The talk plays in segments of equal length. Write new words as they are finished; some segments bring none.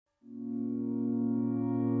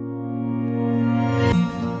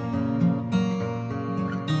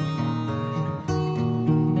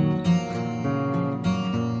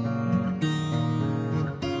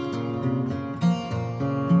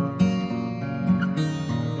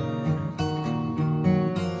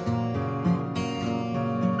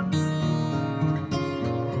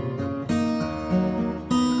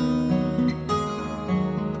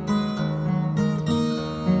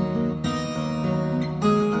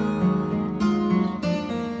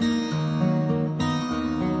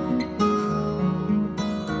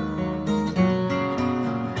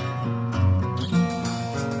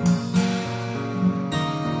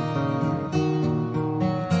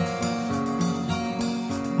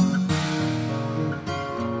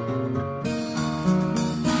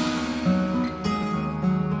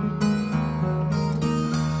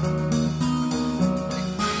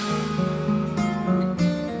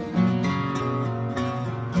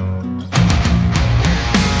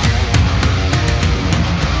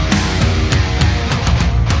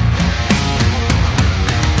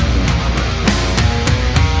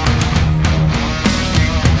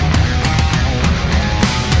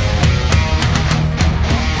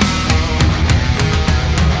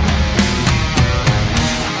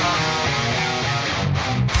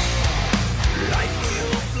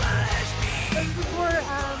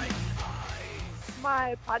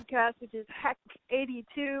podcast, which is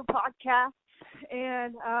Hek82 podcast,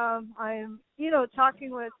 and I'm,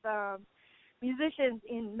 talking with musicians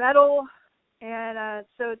in metal, and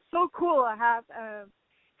so it's so cool. I have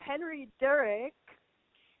Henry Derrick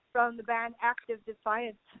from the band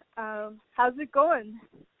Defiance. How's it going?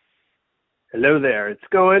 Hello there. It's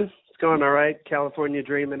going all right. California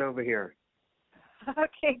dreaming over here.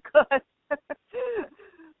 Okay, good.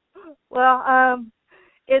 Well,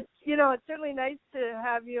 it's certainly nice to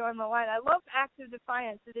have you on the line. I love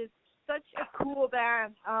Defiance. It is such a cool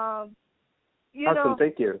band. Awesome,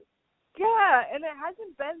 thank you. Yeah, and it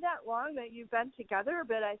hasn't been that long that you've been together,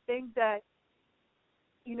 but I think that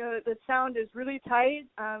the sound is really tight.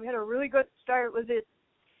 We had a really good start. It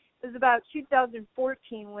was about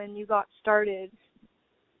 2014 when you got started.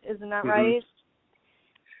 Isn't that right?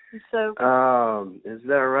 So. Is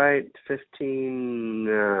that right? 15,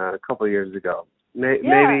 a couple of years ago.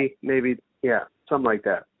 Maybe, yeah, something like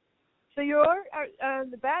that. So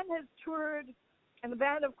the band has toured, and the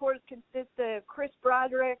band, of course, consists of Chris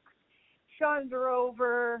Broderick, Sean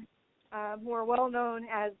Drover, who are well known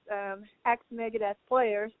as ex-Megadeth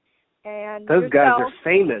players, and those guys are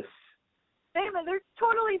famous. Famous, they're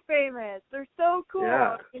totally famous. They're so cool.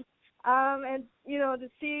 Yeah. And to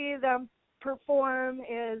see them perform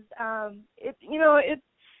is it's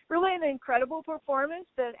really an incredible performance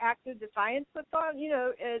that Defiance puts on.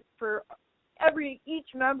 It's for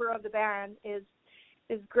each member of the band is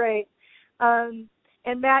great. And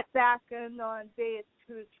Matt Bachand on bass,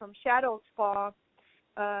 who's from Shadows Fall.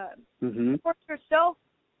 Of course, yourself,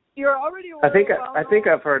 you're already. I think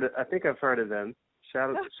I've heard of them.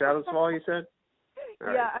 Shadows Fall, you said?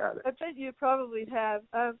 All yeah, right, I bet you probably have.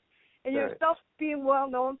 And yourself being well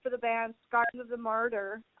known for the band Scars of the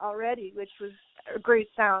Martyr already, which was a great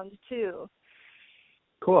sound too.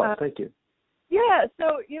 Cool, thank you. Yeah,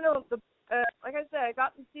 so like I said, I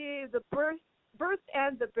got to see the birth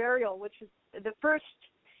and the burial, which is the first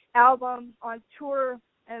album on tour,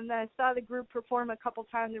 and I saw the group perform a couple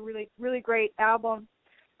times. A really, really great album.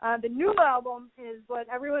 The new album is what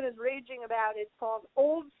everyone is raging about. It's called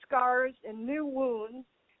Old Scars and New Wounds,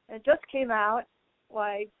 and it just came out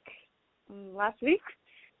last week,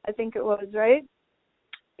 I think it was, right?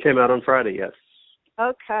 Came out on Friday, yes.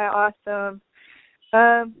 Okay, awesome.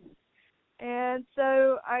 And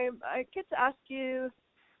so I get to ask you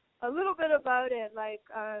a little bit about it,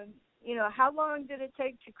 how long did it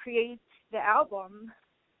take to create the album?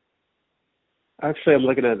 Actually, I'm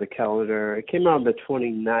looking at the calendar. It came out on the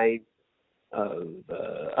 29th of,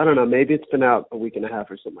 I don't know, maybe it's been out a week and a half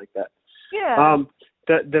or something like that. Yeah.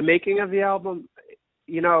 The making of the album,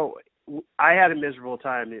 I had a miserable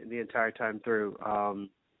time the entire time through.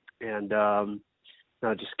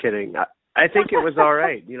 No, just kidding. I think it was all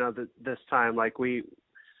right. This time, we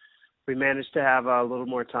managed to have a little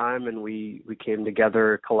more time, and we came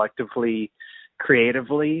together collectively,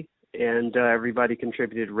 creatively, and everybody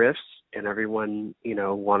contributed riffs, and everyone,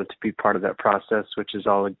 wanted to be part of that process, which is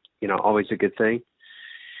always a good thing.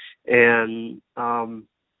 And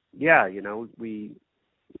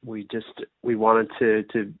we wanted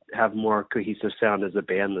to have more cohesive sound as a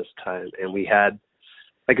band this time, and we had,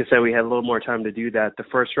 like I said, we had a little more time to do that. The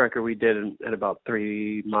first record we did in about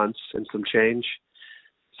 3 months and some change.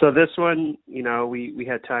 So this one, we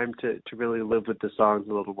had time to really live with the songs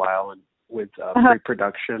a little while, and with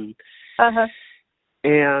pre-production.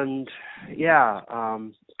 And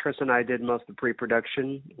Chris and I did most of the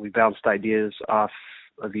pre-production. We bounced ideas off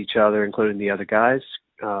of each other, including the other guys,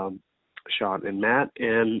 Sean and Matt.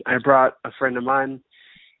 And I brought a friend of mine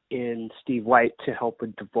in, Steve White, to help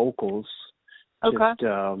with the vocals. Okay.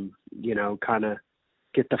 Just, kind of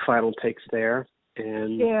get the final takes there.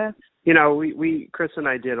 And, we Chris and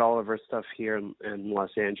I did all of our stuff here in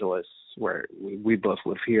Los Angeles, where we both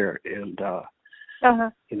live here. And,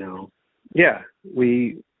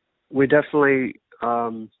 we definitely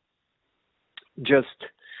just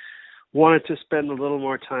wanted to spend a little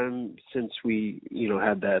more time since we,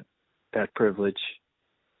 had that privilege.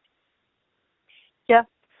 Yeah.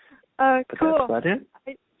 But cool. That's about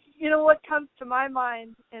it. What comes to my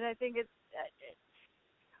mind, and I think it's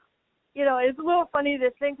a little funny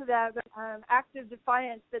to think of that, but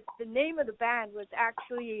Defiance, that the name of the band was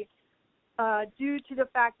actually due to the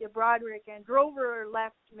fact that Broderick and Drover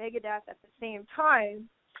left Megadeth at the same time.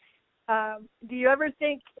 Do you ever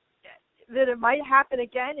think that it might happen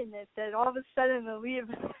again, and that all of a sudden they'll leave?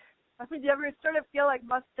 I mean, do you ever sort of feel like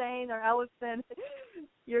Mustaine or Ellison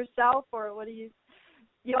yourself, or what do you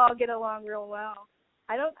all get along real well?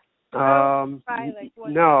 I don't.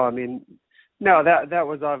 No, that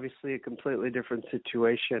was obviously a completely different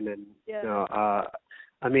situation, and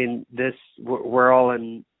we're all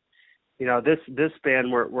in this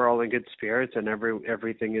band, we're all in good spirits, and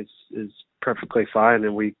everything is perfectly fine,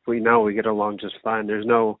 and we know we get along just fine. There's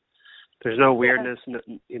no weirdness,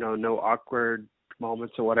 no awkward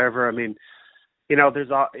moments or whatever. I mean,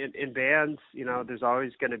 there's in bands, there's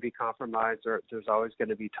always going to be compromise, or there's always going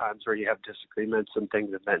to be times where you have disagreements and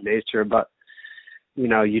things of that nature. But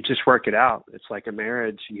you just work it out. It's like a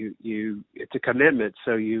marriage. It's a commitment.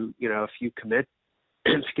 So if you commit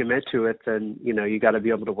to it, then you got to be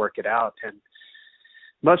able to work it out. And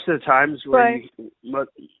most of the times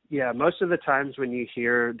most of the times when you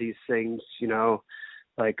hear these things,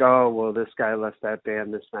 like, oh, well, this guy left that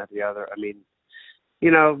band, this, that, the other. I mean,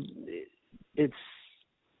 it's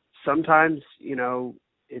sometimes,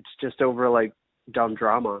 it's just over like dumb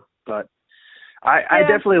drama. But I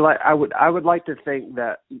definitely I would like to think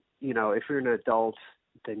that, if you're an adult,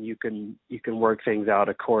 then you can work things out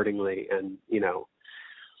accordingly, and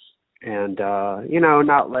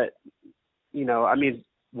not let, I mean,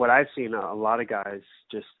 what I've seen, a lot of guys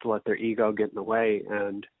just let their ego get in the way,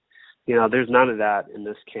 and there's none of that in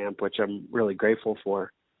this camp, which I'm really grateful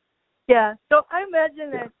for. Yeah. So I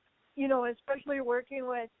imagine that, especially working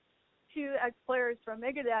with two ex-players from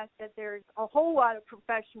Megadeth, that there's a whole lot of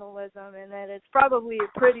professionalism, and that it's probably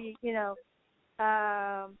a pretty,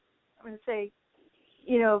 I'm going to say,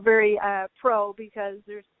 very pro, because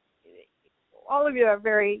all of you are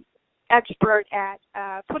very expert at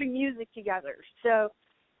putting music together. So,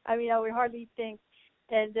 I mean, I would hardly think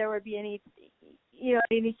that there would be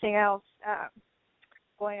anything else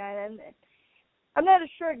going on. And I'm not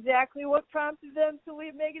sure exactly what prompted them to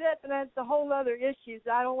leave Megadeth, and that's a whole other issue.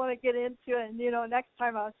 So I don't want to get into it. And next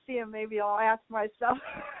time I'll see them, maybe I'll ask myself.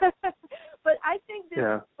 But I think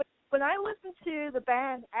that when I listen to the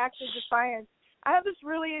band Active Defiance, I have this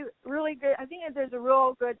really, really good. I think that there's a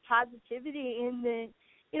real good positivity in the,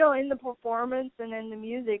 in the performance and in the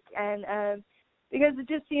music, and because it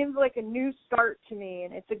just seems like a new start to me,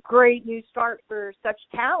 and it's a great new start for such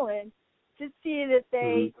talent to see that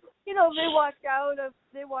they, they walked out of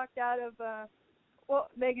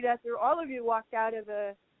Megadeth, or all of you walked out of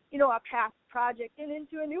a past project and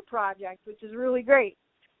into a new project, which is really great.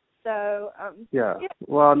 So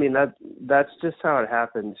well, I mean, that's just how it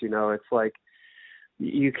happens. It's like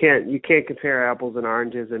you can't compare apples and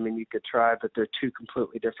oranges. I mean, you could try, but they're two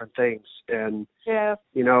completely different things. And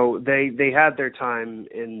they had their time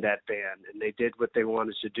in that band, and they did what they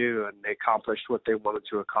wanted to do, and they accomplished what they wanted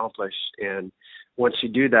to accomplish. And once you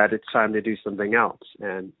do that, it's time to do something else.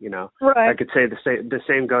 And I could say the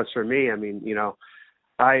same goes for me. I mean,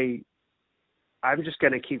 I'm just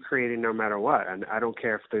going to keep creating no matter what, and I don't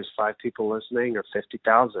care if there's 5 people listening or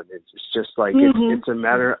 50,000. It's just like it's a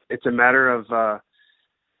matter of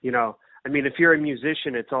I mean, if you're a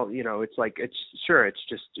musician, it's all, it's like, it's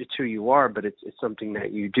who you are, but it's something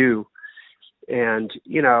that you do. And,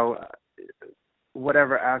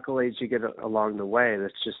 whatever accolades you get along the way,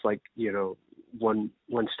 that's just like, one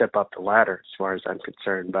step up the ladder as far as I'm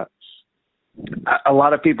concerned. But a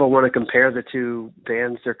lot of people want to compare the two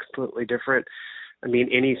bands. They're completely different. I mean,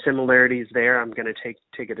 any similarities there, I'm going to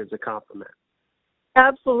take it as a compliment.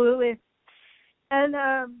 Absolutely. And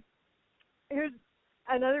here's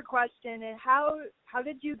another question. And how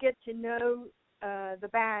did you get to know the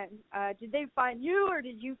band? Did they find you, or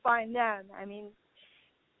did you find them? I mean,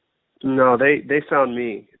 no, they found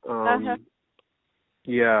me.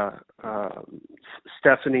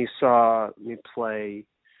 Stephanie saw me play,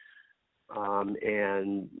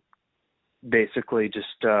 and basically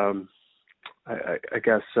just I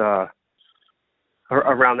guess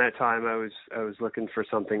around that time I was looking for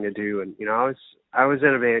something to do, and I was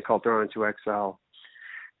in a band called Drover and Broderick,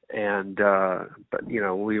 and but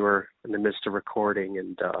we were in the midst of recording,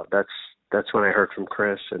 and that's when I heard from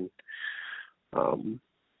Chris, and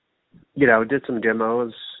did some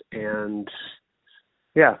demos, and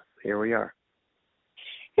here we are.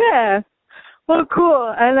 Yeah. Well,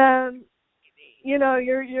 cool. And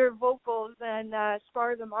your vocals and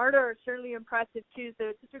Spar the Martyr are certainly impressive too. So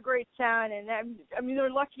it's just a great sound, and I mean, they're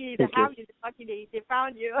lucky to have you. They're lucky they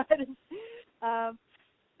found you.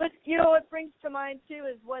 But what brings to mind too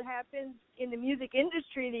is what happens in the music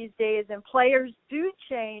industry these days, and players do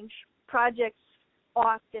change projects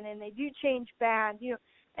often, and they do change bands.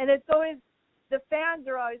 And it's always, the fans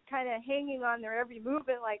are always kind of hanging on their every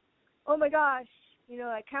movement, like, oh my gosh,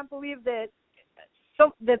 I can't believe that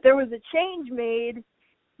that there was a change made.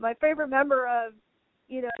 My favorite member of,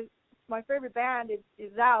 my favorite band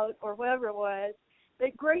is out, or whatever it was.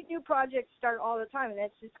 But great new projects start all the time, and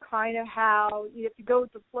that's just kind of how you have to go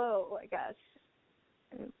with the flow, I guess.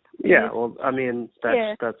 Yeah, well, I mean,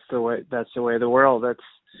 that's the way of the world.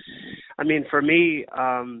 I mean, for me,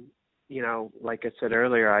 you know, like I said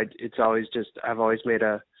earlier, I've always made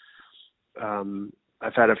I've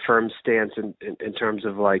had a firm stance in terms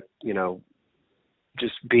of, like, you know,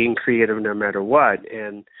 just being creative no matter what.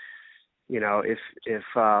 And, you know, if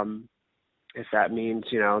that means,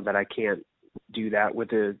 you know, that I can't do that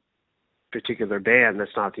with a particular band,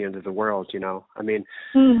 that's not the end of the world, you know. I mean,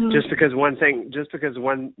 just because there's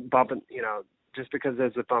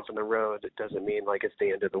a bump in the road, it doesn't mean like it's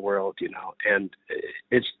the end of the world, you know. And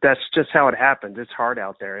that's just how it happens. It's hard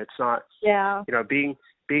out there. It's not, you know, being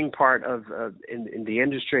part of in the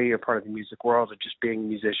industry or part of the music world, or just being a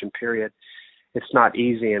musician, period. It's not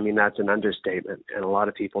easy. I mean, that's an understatement, and a lot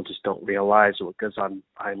of people just don't realize what goes on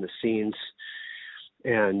behind the scenes.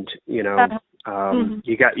 And, you know,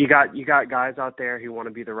 you got guys out there who want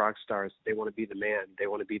to be the rock stars. They want to be the man. They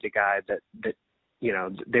want to be the guy that you know,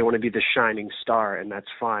 they want to be the shining star, and that's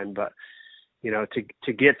fine. But, you know,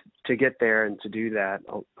 to get there and to do that,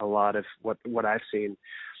 a lot of what I've seen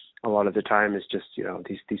a lot of the time is just, you know,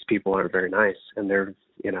 these people aren't very nice, and they're,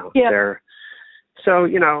 you know, they're, so,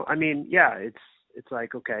 you know, I mean, yeah, it's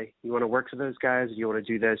like, okay, you want to work for those guys, you want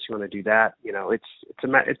to do this, you want to do that, you know, it's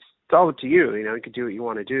all up to you, you know, you can do what you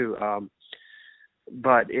want to do.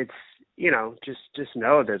 But it's, you know, just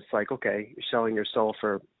know that it's like, okay, you're selling your soul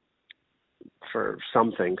for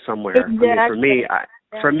something somewhere. Exactly. I mean,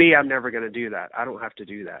 for me, I'm never going to do that. I don't have to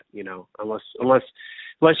do that, you know, unless you want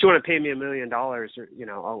to pay me $1 million, or, you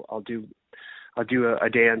know, I'll do a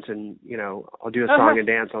dance, and, you know, I'll do a song and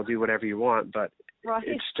dance. I'll do whatever you want, but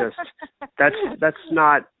it's just, that's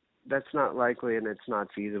not likely, and it's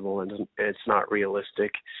not feasible, and it's not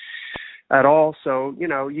realistic at all. So, you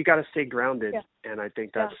know, you got to stay grounded. And I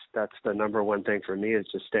think that's the number one thing for me, is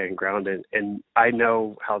just staying grounded. And I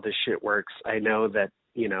know how this shit works. I know that,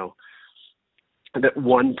 you know, that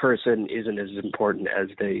one person isn't as important as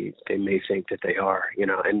they may think that they are, you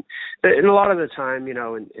know. And a lot of the time, you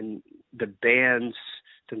know, in the bands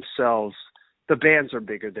themselves, the bands are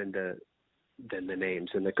bigger than the names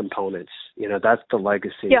and the components. You know, that's the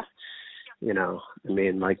legacy. You know, I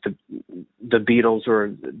mean, like the Beatles, or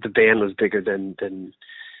the band was bigger than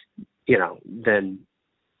you know, than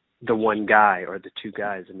the one guy or the two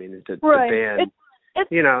guys. I mean, the band.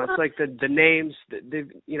 You know, it's like the names.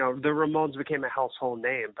 You know, the Ramones became a household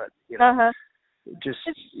name, but, you know, just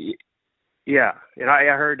yeah. And I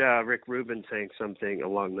heard Rick Rubin saying something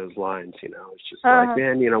along those lines. You know, it's just like,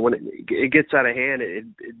 man, you know, when it gets out of hand, it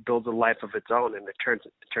builds a life of its own, and it turns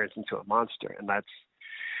into a monster. And that's,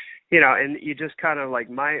 you know, and you just kind of, like,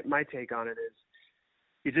 my take on it is,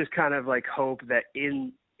 you just kind of, like, hope that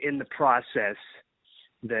in the process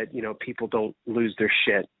that, you know, people don't lose their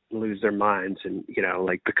shit, lose their minds, and, you know,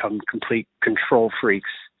 like, become complete control freaks,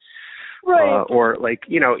 or, like,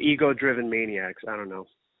 you know, ego-driven maniacs. I don't know.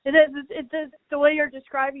 It is the way you're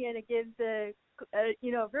describing it. It gives a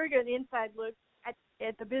you know, very good inside look at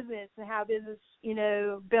the business, and how business, you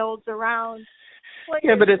know, builds around. Like,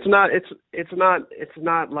 but it's not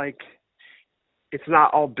like, it's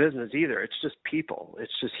not all business either. It's just people.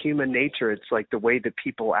 It's just human nature. It's like the way that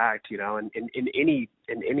people act, you know, in any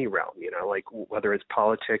realm, you know, like whether it's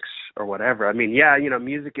politics or whatever. I mean, yeah, you know,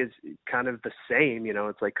 music is kind of the same, you know,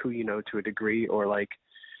 it's like who you know to a degree, or like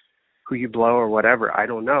who you blow or whatever. I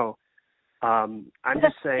don't know. I'm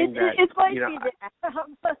just saying that, it's like, you know,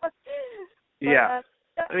 but,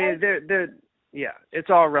 I mean, they're it's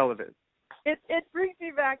all relevant. It brings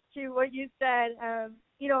me back to what you said,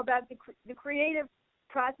 you know, about the creative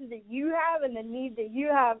process that you have, and the need that you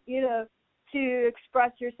have, you know, to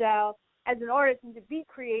express yourself as an artist and to be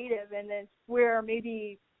creative. And it's where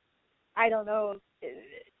maybe, I don't know,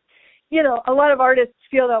 you know, a lot of artists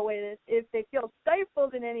feel that way. That if they feel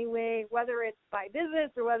stifled in any way, whether it's by business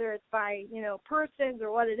or whether it's by, you know, persons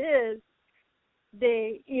or what it is,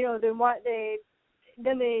 they, you know, then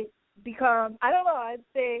they become, I don't know, I'd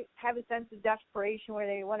say have a sense of desperation, where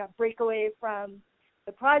they want to break away from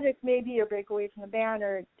the project maybe, or break away from the band,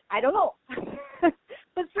 or I don't know.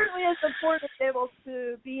 But certainly it's important to be able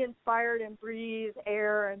to be inspired and breathe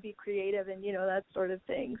air and be creative, and, you know, that sort of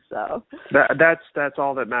thing. So that's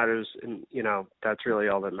all that matters. And, you know, that's really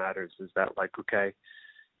all that matters, is that, like, okay,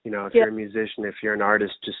 you know, if you're a musician, if you're an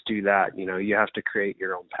artist, just do that. You know, you have to create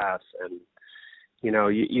your own path. And, you know,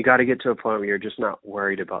 you got to get to a point where you're just not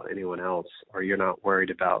worried about anyone else, or you're not worried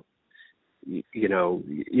about, you know,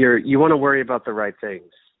 you want to worry about the right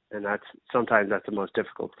things. And sometimes that's the most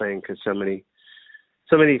difficult thing, because so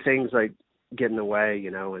many things, like, get in the way,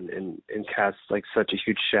 you know, and cast, like, such a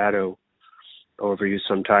huge shadow over you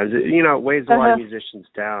sometimes. You know, it weighs a lot of musicians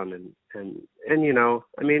down, and you know,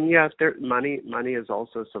 I mean, yeah, money is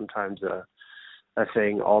also sometimes a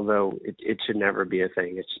thing, although it should never be a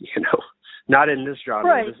thing. It's, you know, not in this genre.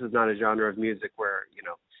 Right. This is not a genre of music where, you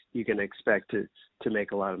know, you can expect to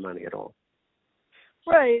make a lot of money at all.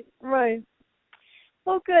 Right, right.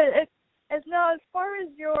 Well, good. As far as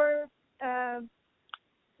your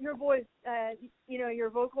voice, you know, your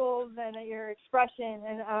vocals and your expression,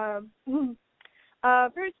 and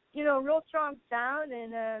very, you know, real strong sound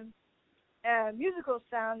and musical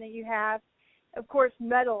sound that you have. Of course,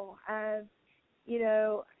 metal, you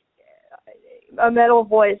know, a metal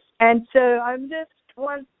voice. And so I'm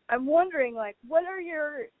wondering, like, what are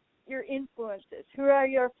your influences? Who are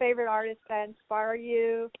your favorite artists that inspire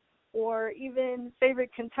you, or even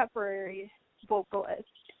favorite contemporary vocalists?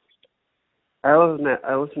 I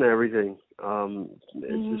listen to everything.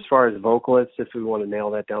 As far as vocalists, if we want to nail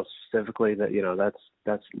that down specifically, that, you know, that's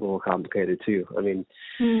a little complicated too. I mean,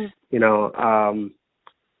 you know, I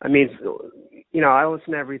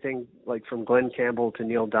listen to everything, like from Glenn Campbell to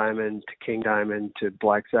Neil Diamond to King Diamond to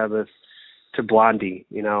Black Sabbath to Blondie,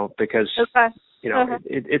 you know, because you know,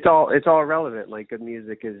 it's all relevant. Like, good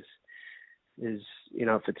music is, you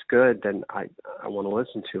know, if it's good, then I want to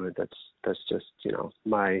listen to it. That's just, you know,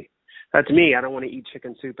 that's me. I don't want to eat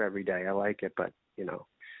chicken soup every day. I like it, but, you know,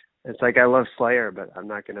 it's like I love Slayer, but I'm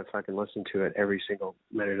not going to fucking listen to it every single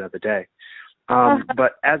minute of the day.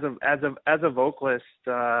 But as a vocalist,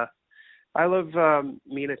 I love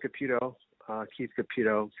Mina Caputo, Keith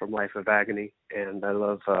Caputo from Life of Agony, and I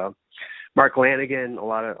love Mark Lanigan, a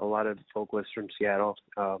lot of vocalists from Seattle.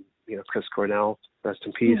 You know, Chris Cornell, rest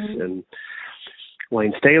in peace, and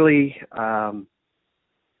Wayne Staley.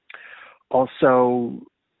 Also,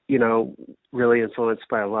 you know, really influenced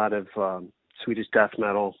by a lot of Swedish death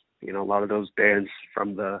metal. You know, a lot of those bands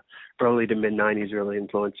from the early to mid 90s really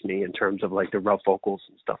influenced me in terms of like the rough vocals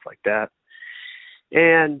and stuff like that.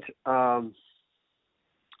 And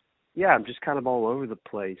yeah, I'm just kind of all over the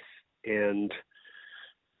place. And,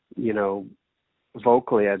 you know,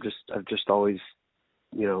 vocally, I've just always,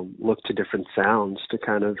 you know, looked to different sounds to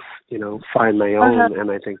kind of, you know, find my own.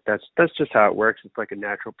 And I think that's just how it works. It's like a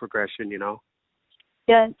natural progression, you know.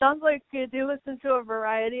 Yeah, it sounds like you do listen to a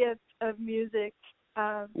variety of music.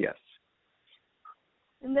 Yes.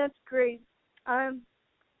 And that's great.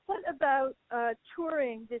 What about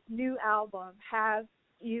touring this new album? Have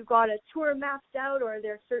you got a tour mapped out, or are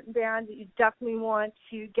there certain bands that you definitely want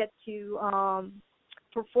to get to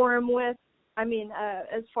perform with? I mean,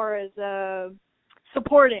 as far as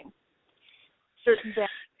supporting certain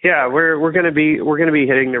bands. Yeah, we're gonna be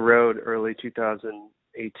hitting the road early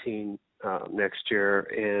 2018 next year,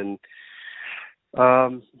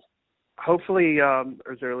 and hopefully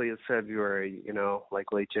as early as February, you know,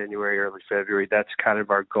 like late January, early February. That's kind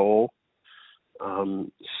of our goal.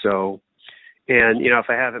 So, and, you know, if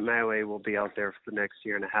I have it my way, we'll be out there for the next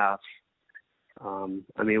year and a half.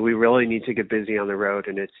 I mean, we really need to get busy on the road,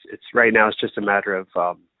 and it's right now it's just a matter of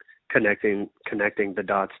connecting the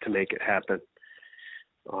dots to make it happen.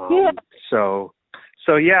 So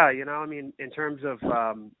yeah, you know, I mean, in terms of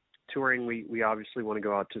touring, we obviously want to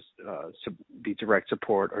go out to be direct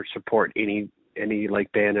support or support any like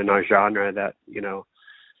band in our genre that, you know,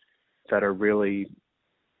 that are really,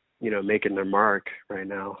 you know, making their mark right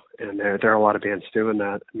now. And there are a lot of bands doing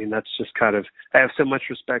that. I mean, that's just kind of, I have so much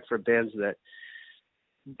respect for bands that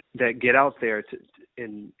get out there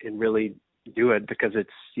and really do it, because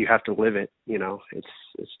you have to live it, you know.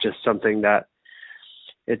 It's just something that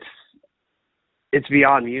it's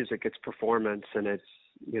beyond music, it's performance, and it's,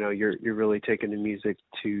 you know, you're really taking the music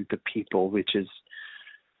to the people, which is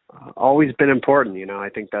always been important. You know, I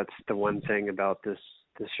think that's the one thing about this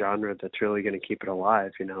genre that's really going to keep it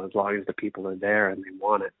alive. You know, as long as the people are there and they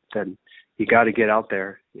want it, then you got to get out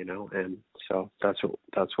there, you know. And so that's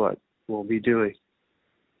what we'll be doing.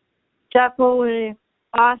 Definitely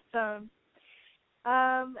awesome.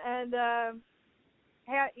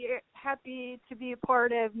 You're happy to be a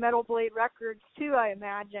part of Metal Blade Records too, I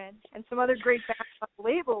imagine, and some other great bands on the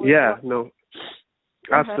label. Yeah, no,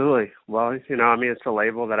 absolutely. Well, you know, I mean, it's a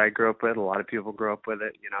label that I grew up with. A lot of people grew up with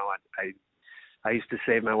it. You know, I used to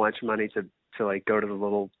save my lunch money to like go to the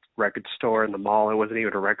little record store in the mall. It wasn't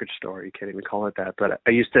even a record store. You can't even call it that. But I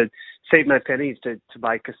used to save my pennies to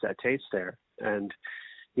buy cassette tapes there. And,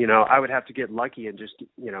 you know, I would have to get lucky and just,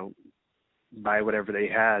 you know, buy whatever they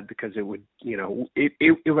had, because it would, you know, it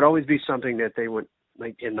would always be something that they would,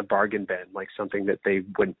 like, in the bargain bin, like something that they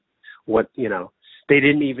wouldn't, you know, they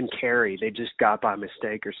didn't even carry. They just got by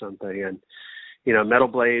mistake or something. And, you know, Metal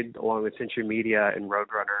Blade, along with Century Media and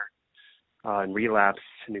Roadrunner, and Relapse,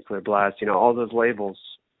 Nuclear Blast, you know, all those labels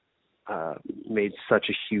made such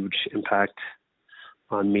a huge impact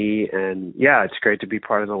me. And yeah, it's great to be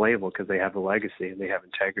part of the label because they have a legacy and they have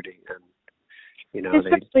integrity, and you know,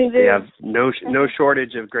 they have no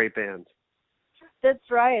shortage of great bands.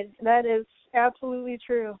 That's right. That is absolutely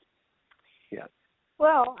true. Yeah.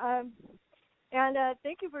 Well, and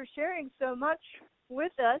thank you for sharing so much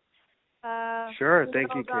with us. Sure.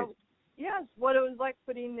 Thank you, Kate. Yes, what it was like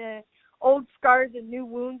putting the old scars and new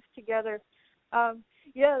wounds together.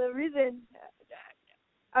 Yeah, the reason,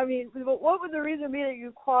 I mean, what would the reason be that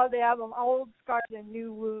you called the album Old Scars and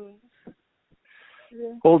New Wounds?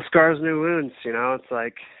 Yeah. Old scars, new wounds. You know, it's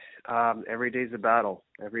like every day's a battle.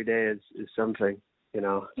 Every day is something. You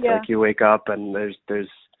know, it's like you wake up and there's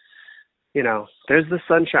you know, there's the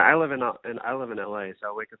sunshine. I live in LA, so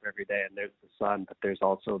I wake up every day and there's the sun, but there's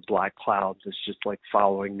also black clouds. It's just like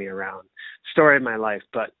following me around. Story of my life,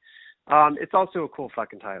 but it's also a cool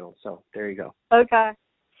fucking title. So there you go. Okay,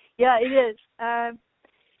 yeah, it is.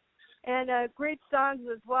 And great songs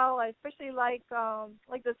as well. I especially like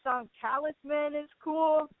the song "Talisman" is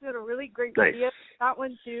cool. It's got a really great video. That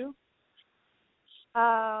one too.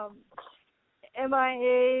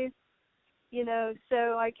 MIA, you know,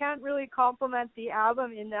 so I can't really compliment the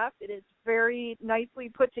album enough. It is very nicely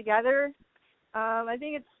put together. I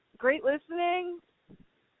think it's great listening.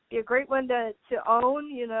 Be a great one to own,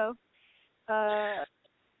 you know.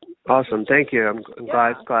 Awesome, thank you. I'm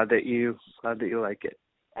glad that you like it.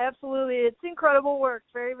 Absolutely, it's incredible work.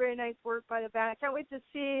 Very, very nice work by the band. I can't wait to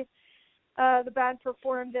see the band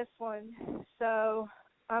perform this one. So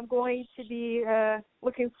I'm going to be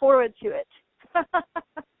looking forward to it.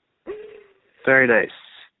 Very nice.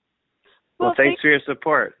 Well, thanks for your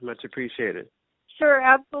support. Much appreciated. Sure,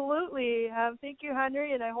 absolutely. Thank you,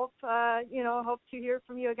 Henry, and I hope hope to hear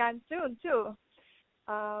from you again soon too.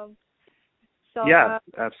 Yeah,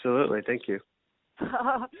 absolutely. Thank you.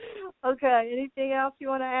 Okay. Anything else you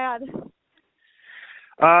want to add?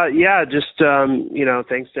 Yeah, just you know,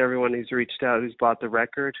 thanks to everyone who's reached out, who's bought the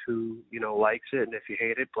record, who, you know, likes it, and if you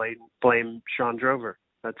hate it, blame Sean Drover.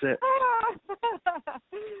 That's it.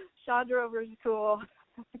 Sean Drover's cool.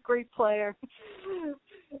 Great player.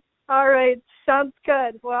 All right, sounds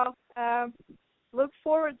good. Well, look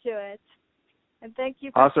forward to it, and thank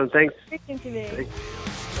you for speaking to me.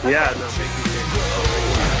 Yeah, no, thank you.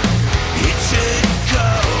 It should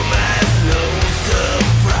go.